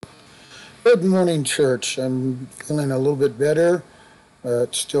Good morning, church. I'm feeling a little bit better,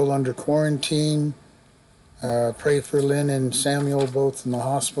 but still under quarantine. Pray for Lynn and Samuel, both in the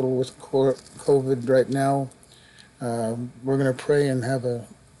hospital with COVID right now. We're going to pray and have a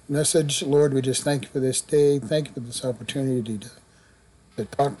message. Lord, we just thank you for this day. Thank you for this opportunity to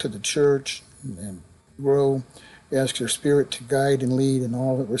talk to the church and grow. We ask your spirit to guide and lead in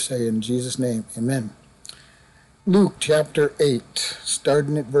all that we're saying. In Jesus' name, amen. Luke chapter 8,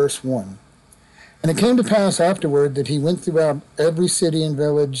 starting at verse 1. And it came to pass afterward that he went throughout every city and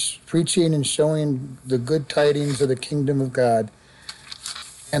village, preaching and showing the good tidings of the kingdom of God.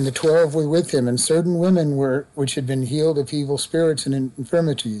 And the 12 were with him, and certain women were which had been healed of evil spirits and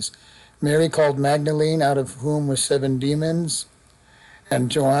infirmities. Mary called Magdalene, out of whom were 7 demons,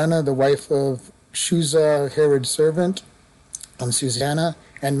 and Joanna, the wife of Chuza, Herod's servant, and Susanna,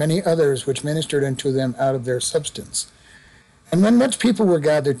 and many others which ministered unto them out of their substance. And when much people were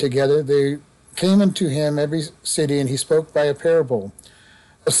gathered together, they came unto him every city, and he spoke by a parable.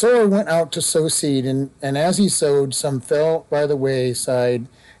 A sower went out to sow seed, and as he sowed, some fell by the wayside,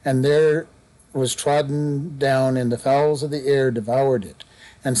 and there was trodden down, and the fowls of the air devoured it.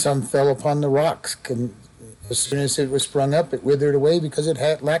 And some fell upon the rocks. And as soon as it was sprung up, it withered away because it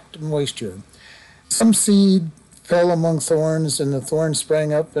had lacked moisture. Some seed fell among thorns, and the thorns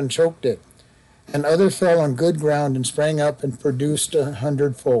sprang up and choked it. And other fell on good ground and sprang up and produced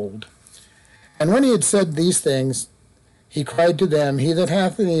 100-fold. And when he had said these things, he cried to them, He that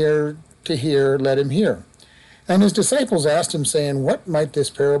hath an ear to hear, let him hear. And his disciples asked him, saying, What might this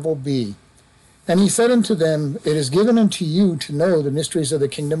parable be? And he said unto them, It is given unto you to know the mysteries of the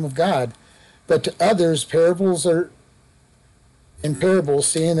kingdom of God, but to others parables are in parables,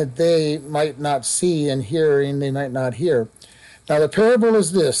 seeing that they might not see, and hearing they might not hear. Now the parable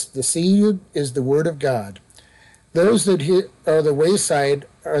is this: the seed is the word of God. Those that hear are the wayside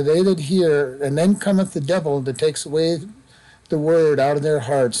are they that hear, and then cometh the devil that takes away the word out of their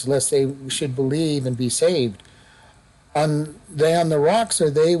hearts, lest they should believe and be saved. On the rocks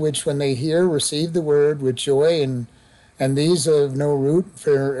are they which, when they hear, receive the word with joy, and these have no root,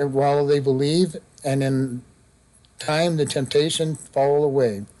 for while they believe, and in time the temptation fall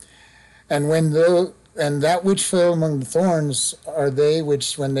away. And that which fell among the thorns are they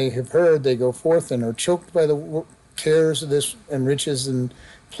which, when they have heard, they go forth and are choked by the cares of this and riches and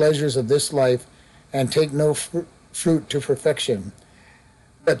pleasures of this life, and take no fruit to perfection.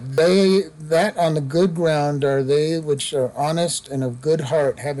 But they that on the good ground are they which are honest and of good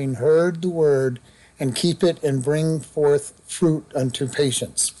heart, having heard the word, and keep it and bring forth fruit unto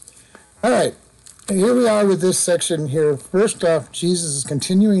patience. All right, here we are with this section here. First off, Jesus is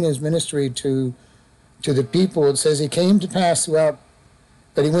continuing his ministry to the people. It says he came to pass throughout,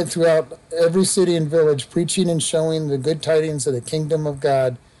 that he went throughout every city and village, preaching and showing the good tidings of the kingdom of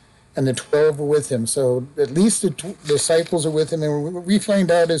God, and the 12 were with him. So at least the disciples are with him, and we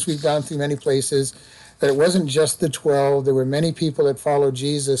find out as we've gone through many places that it wasn't just the 12. There were many people that followed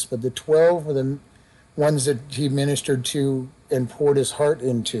Jesus, but the 12 were the ones that he ministered to and poured his heart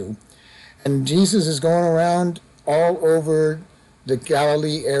into. And Jesus is going around all over the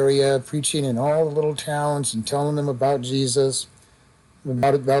Galilee area, preaching in all the little towns and telling them about Jesus,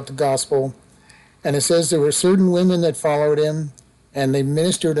 about the gospel. And it says there were certain women that followed him, and they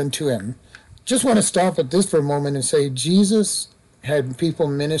ministered unto him. Just want to stop at this for a moment and say Jesus had people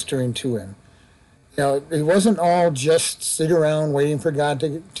ministering to him. You know, it wasn't all just sit around waiting for God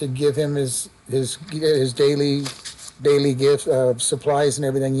to give him his daily gift of supplies and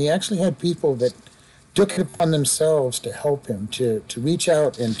everything. He actually had people that took it upon themselves to help him, to reach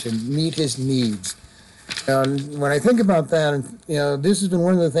out and to meet his needs. And when I think about that, you know, this has been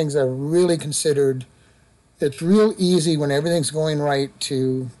one of the things I've really considered. It's real easy when everything's going right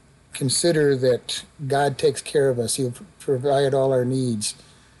to consider that God takes care of us. He'll provide all our needs.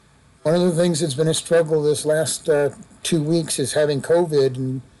 One of the things that's been a struggle this last 2 weeks is having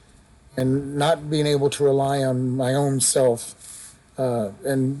COVID and not being able to rely on my own self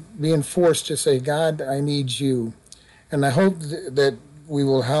and being forced to say, God, I need you. And I hope that we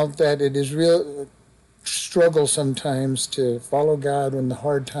will have that. It is real struggle sometimes to follow God in the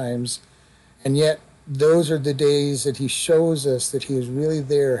hard times, and yet those are the days that he shows us that he is really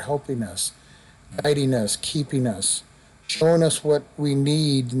there helping us, guiding us, keeping us, showing us what we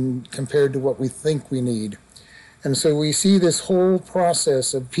need compared to what we think we need. And so we see this whole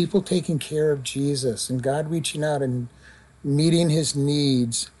process of people taking care of Jesus and God reaching out and meeting his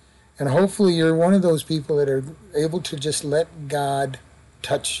needs. And hopefully you're one of those people that are able to just let God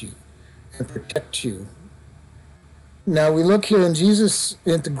touch you and protect you. Now we look here, and Jesus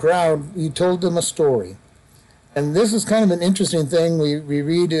at the crowd, he told them a story. And this is kind of an interesting thing. We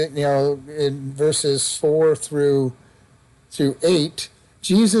read it, in verses 4 through 8.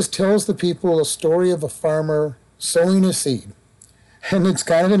 Jesus tells the people a story of a farmer sowing a seed. And it's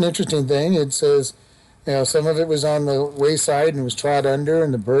kind of an interesting thing. It says, some of it was on the wayside and was trod under,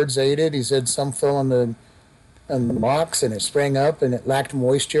 and the birds ate it. He said some fell on the rocks, and it sprang up, and it lacked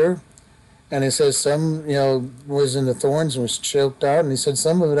moisture. And it says some, was in the thorns and was choked out. And he said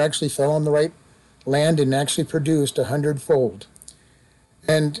some of it actually fell on the right land and actually produced 100-fold.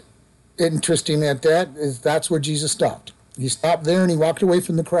 And interesting at that is that's where Jesus stopped. He stopped there and he walked away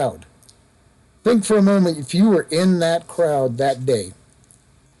from the crowd. Think for a moment, if you were in that crowd that day,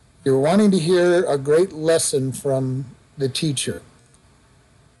 you're wanting to hear a great lesson from the teacher,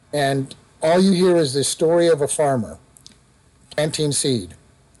 and all you hear is the story of a farmer planting seed.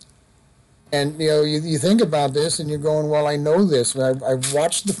 And you think about this and you're going, well, I know this. I've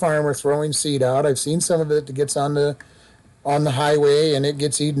watched the farmer throwing seed out. I've seen some of it that gets on the highway and it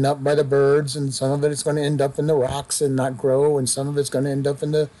gets eaten up by the birds, and some of it is going to end up in the rocks and not grow, and some of it's going to end up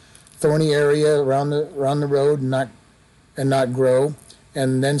in the thorny area around the road and not grow.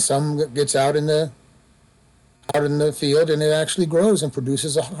 And then some gets out in the field and it actually grows and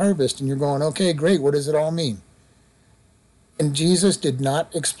produces a harvest. And you're going, okay, great. What does it all mean? And Jesus did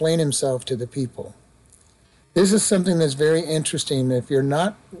not explain himself to the people. This is something that's very interesting. If you're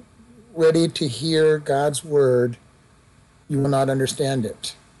not ready to hear God's word, you will not understand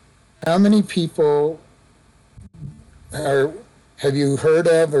it. How many people have you heard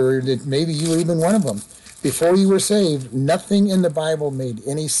of, or maybe you were even one of them? Before you were saved, nothing in the Bible made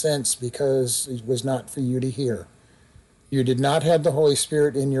any sense because it was not for you to hear. You did not have the Holy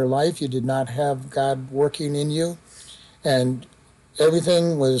Spirit in your life. You did not have God working in you. And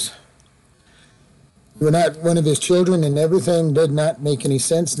everything was, you were not one of his children, and everything did not make any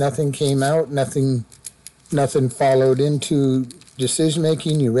sense. Nothing came out. Nothing followed into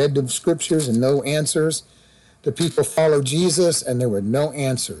decision-making. You read the scriptures and no answers. The people followed Jesus, and there were no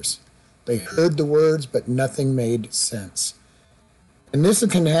answers. They heard the words, but nothing made sense. And this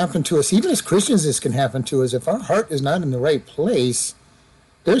can happen to us. Even as Christians, this can happen to us. If our heart is not in the right place,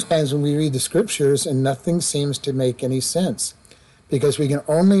 there's times when we read the scriptures and nothing seems to make any sense, because we can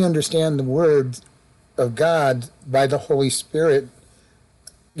only understand the word of God by the Holy Spirit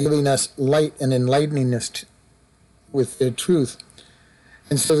giving us light and enlightening us with the truth.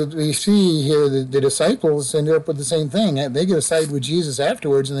 And so we see here the disciples end up with the same thing. They get aside with Jesus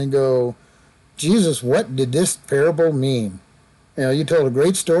afterwards and they go, Jesus, what did this parable mean? You told a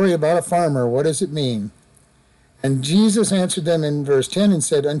great story about a farmer. What does it mean? And Jesus answered them in verse 10 and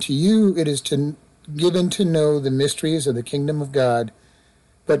said, unto you it is given to know the mysteries of the kingdom of God,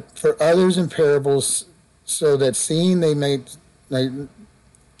 but for others in parables, so that seeing they might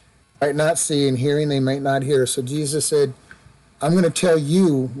not see, and hearing they might not hear. So Jesus said, I'm going to tell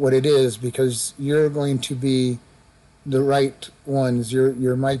you what it is, because you're going to be the right ones.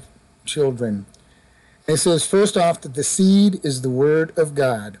 You're my children. And it says, first off, that the seed is the word of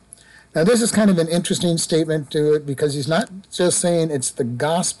God. Now, this is kind of an interesting statement to it, because he's not just saying it's the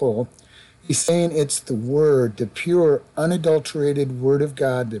gospel. He's saying it's the word, the pure, unadulterated word of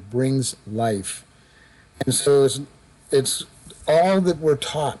God that brings life. And so it's all that we're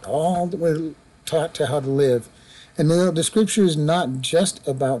taught to how to live. And the scripture is not just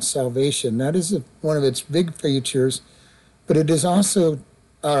about salvation. That is one of its big features, but it is also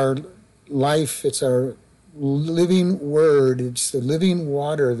our life. It's our living word. It's the living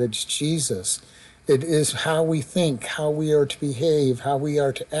water that's Jesus. It is how we think, how we are to behave, how we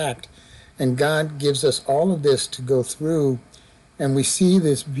are to act. And God gives us all of this to go through, and we see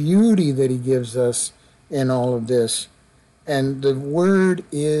this beauty that he gives us in all of this. And the word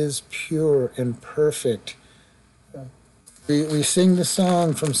is pure and perfect. We sing the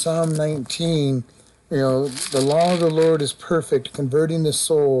song from Psalm 19, the law of the Lord is perfect, converting the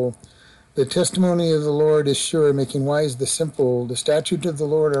soul. The testimony of the Lord is sure, making wise the simple. The statutes of the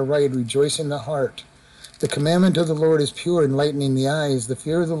Lord are right, rejoicing the heart. The commandment of the Lord is pure, enlightening the eyes. The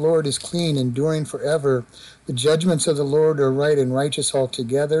fear of the Lord is clean, enduring forever. The judgments of the Lord are right and righteous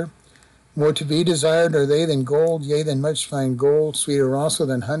altogether. More to be desired are they than gold, yea, than much fine gold, sweeter also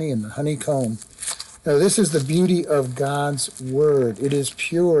than honey and the honeycomb. Now, this is the beauty of God's word. It is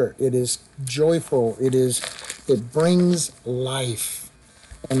pure. It is joyful. It brings life.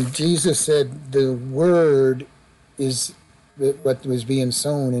 And Jesus said the word is what was being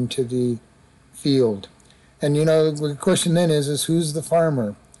sown into the field. And the question then is who's the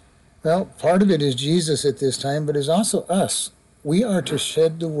farmer? Well, part of it is Jesus at this time, but it's also us. We are to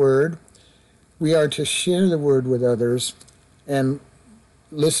shed the word. We are to share the word with others and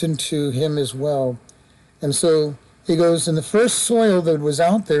listen to him as well. And so he goes, and the first soil that was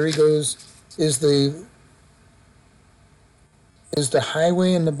out there, he goes, is the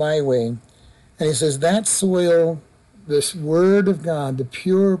highway and the byway. And he says that soil, this word of God, the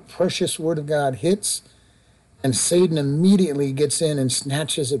pure, precious word of God hits, and Satan immediately gets in and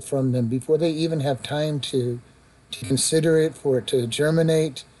snatches it from them before they even have time to consider it, for it to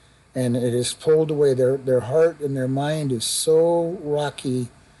germinate, and it is pulled away. Their heart and their mind is so rocky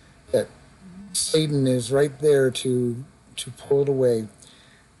that Satan is right there to pull it away.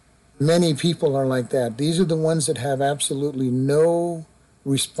 Many people are like that. These are the ones that have absolutely no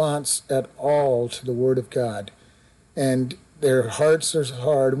response at all to the Word of God. And their hearts are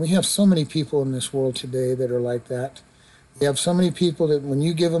hard. And we have so many people in this world today that are like that. We have so many people that when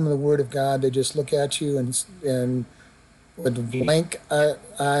you give them the Word of God, they just look at you and with blank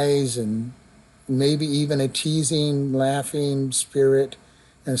eyes and maybe even a teasing, laughing spirit,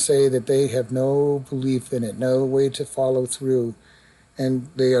 and say that they have no belief in it, no way to follow through. And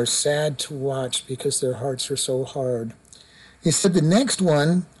they are sad to watch because their hearts are so hard. He said the next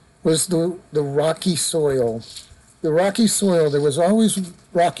one was the rocky soil. The rocky soil, there was always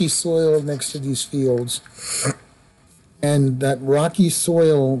rocky soil next to these fields. And that rocky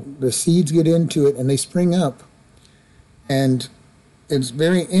soil, the seeds get into it and they spring up. And it's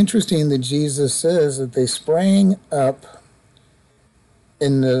very interesting that Jesus says that they sprang up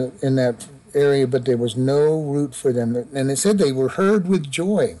in that area, but there was no root for them. And it said they were heard with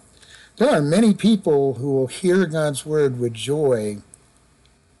joy. There are many people who will hear God's word with joy,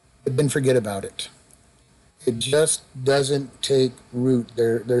 but then forget about it. It just doesn't take root.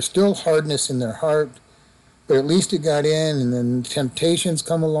 There's still hardness in their heart, but at least it got in, and then temptations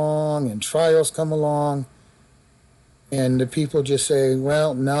come along and trials come along, and the people just say,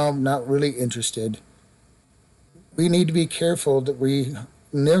 well, no, I'm not really interested. We need to be careful that we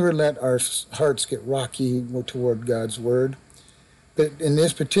never let our hearts get rocky toward God's word. But in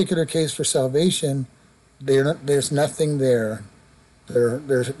this particular case for salvation, there's nothing there.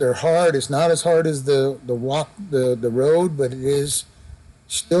 Their heart is not as hard as the road, but it is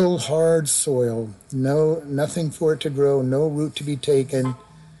still hard soil. Nothing for it to grow, no root to be taken,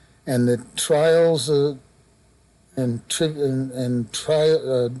 and the trials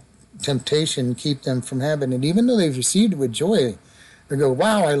temptation keep them from having it. Even though they've received it with joy, they go,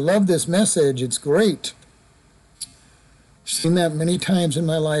 wow, I love this message, it's great. I've seen that many times in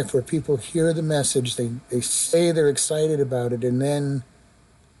my life where people hear the message, they say they're excited about it, and then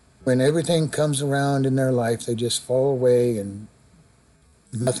when everything comes around in their life, they just fall away and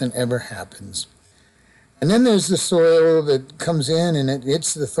nothing ever happens. And then there's the soil that comes in and it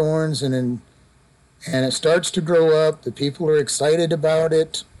hits the thorns and it starts to grow up. The people are excited about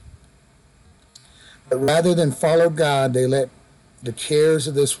it. But rather than follow God, they let the cares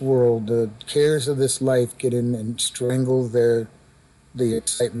of this world, the cares of this life get in and strangle the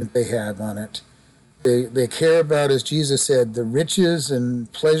excitement they have on it. They care about, as Jesus said, the riches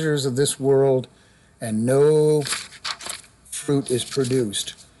and pleasures of this world, and no fruit is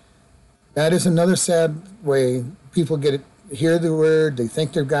produced. That is another sad way people hear the word, they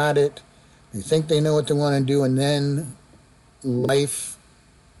think they've got it, they think they know what they want to do, and then life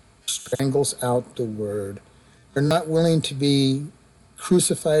strangles out the word. They're not willing to be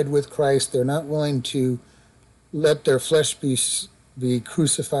crucified with Christ. They're not willing to let their flesh be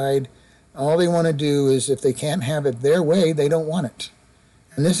crucified. All they want to do is, if they can't have it their way, they don't want it.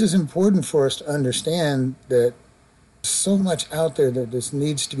 And this is important for us to understand, that so much out there that this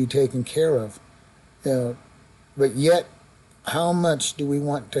needs to be taken care of. But yet, how much do we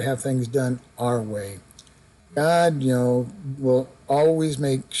want to have things done our way? God, will always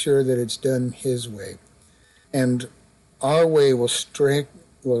make sure that it's done His way. And our way will strangle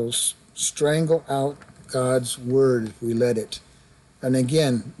out God's word if we let it. And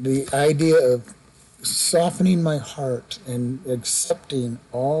again, the idea of softening my heart and accepting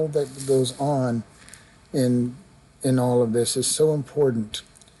all that goes on in all of this is so important.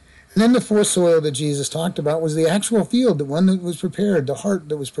 And then the fourth soil that Jesus talked about was the actual field, the one that was prepared, the heart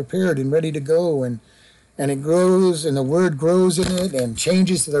that was prepared and ready to go, and it grows, and the word grows in it and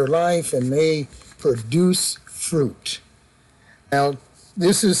changes their life, and they produce fruit. Now,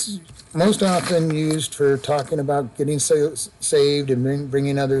 this is most often used for talking about getting saved and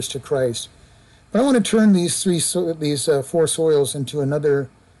bringing others to Christ. But I want to turn these four soils into another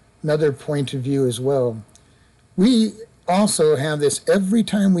point of view as well. We also have this every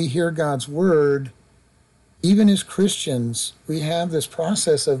time we hear God's word, even as Christians, we have this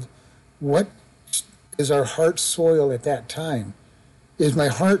process of what is our heart soil at that time. Is my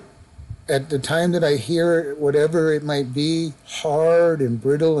heart at the time that I hear it, whatever it might be, hard and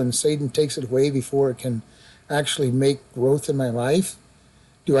brittle, and Satan takes it away before it can actually make growth in my life?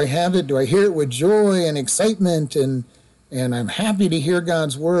 Do I have it? Do I hear it with joy and excitement, and I'm happy to hear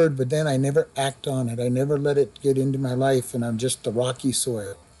God's word, but then I never act on it. I never let it get into my life, and I'm just the rocky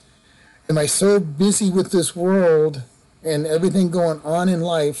soil. Am I so busy with this world and everything going on in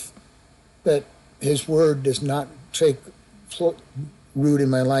life that his word does not take root in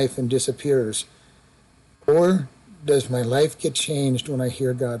my life and disappears? Or does my life get changed when I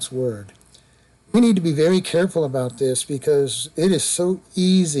hear God's word? We need to be very careful about this because it is so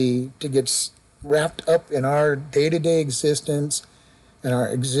easy to get wrapped up in our day-to-day existence and our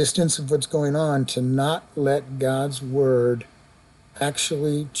existence of what's going on to not let God's word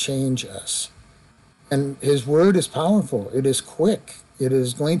actually change us. And his word is powerful. It is quick. It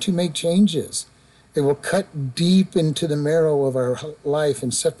is going to make changes. It will cut deep into the marrow of our life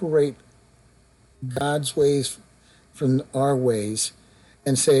and separate God's ways from our ways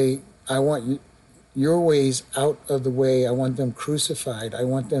and say, I want your ways out of the way. I want them crucified. I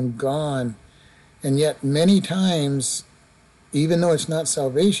want them gone. And yet many times, even though it's not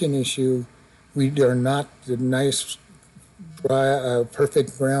salvation issue, we are not the nice, dry,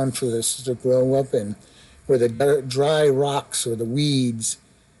 perfect ground for this to grow up in, or the dry rocks or the weeds.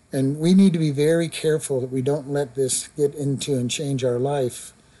 And we need to be very careful that we don't let this get into and change our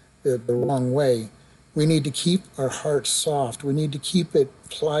life the wrong way. We need to keep our hearts soft. We need to keep it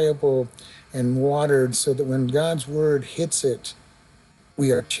pliable and watered so that when God's word hits it,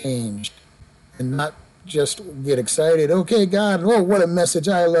 we are changed. And not just get excited, okay, God, oh, what a message.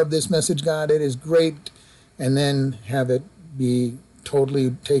 I love this message, God. It is great. And then have it be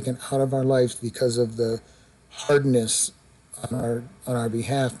totally taken out of our lives because of the hardness on our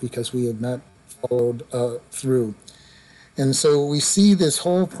behalf because we have not followed through. And so we see this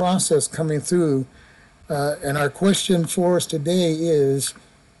whole process coming through. And our question for us today is,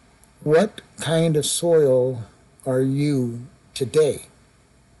 what kind of soil are you today?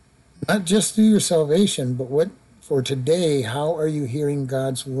 Not just through your salvation, but what for today, how are you hearing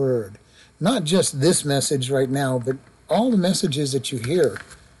God's word? Not just this message right now, but all the messages that you hear.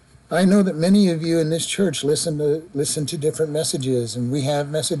 I know that many of you in this church listen to different messages, and we have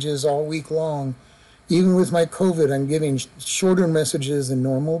messages all week long. Even with my COVID, I'm giving shorter messages than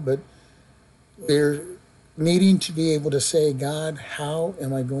normal, but we're needing to be able to say, God, how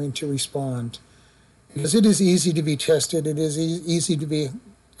am I going to respond? Because it is easy to be tested. It is easy to be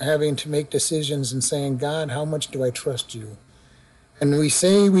having to make decisions and saying, God, how much do I trust you? And we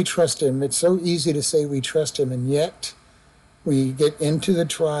say we trust him. It's so easy to say we trust him, and yet we get into the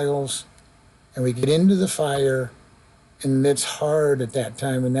trials and we get into the fire, and it's hard at that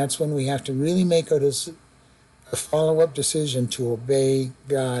time. And that's when we have to really make a follow-up decision to obey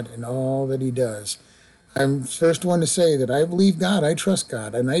God and all that he does. I'm the first one to say that I believe God, I trust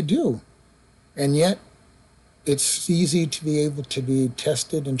God, and I do. And yet, it's easy to be able to be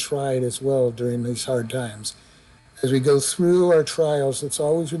tested and tried as well during these hard times. As we go through our trials, let's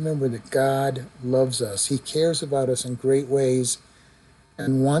always remember that God loves us. He cares about us in great ways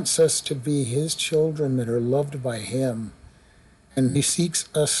and wants us to be his children that are loved by him. And he seeks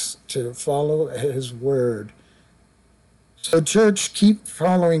us to follow his word. So church, keep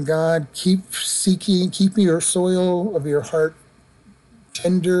following God, keep seeking, keep your soil of your heart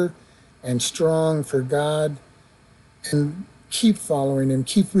tender and strong for God, and keep following him,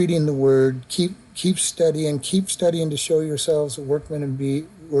 keep reading the word, keep studying to show yourselves a workman and be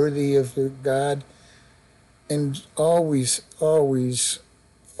worthy of God, and always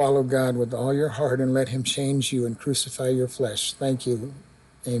follow God with all your heart and let him change you and crucify your flesh. Thank you.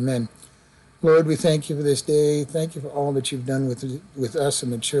 Amen. Lord, we thank you for this day. Thank you for all that you've done with us in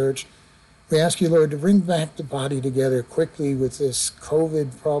the church. We ask you, Lord, to bring back the body together quickly with this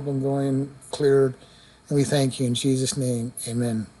COVID problem cleared. And we thank you in Jesus' name. Amen.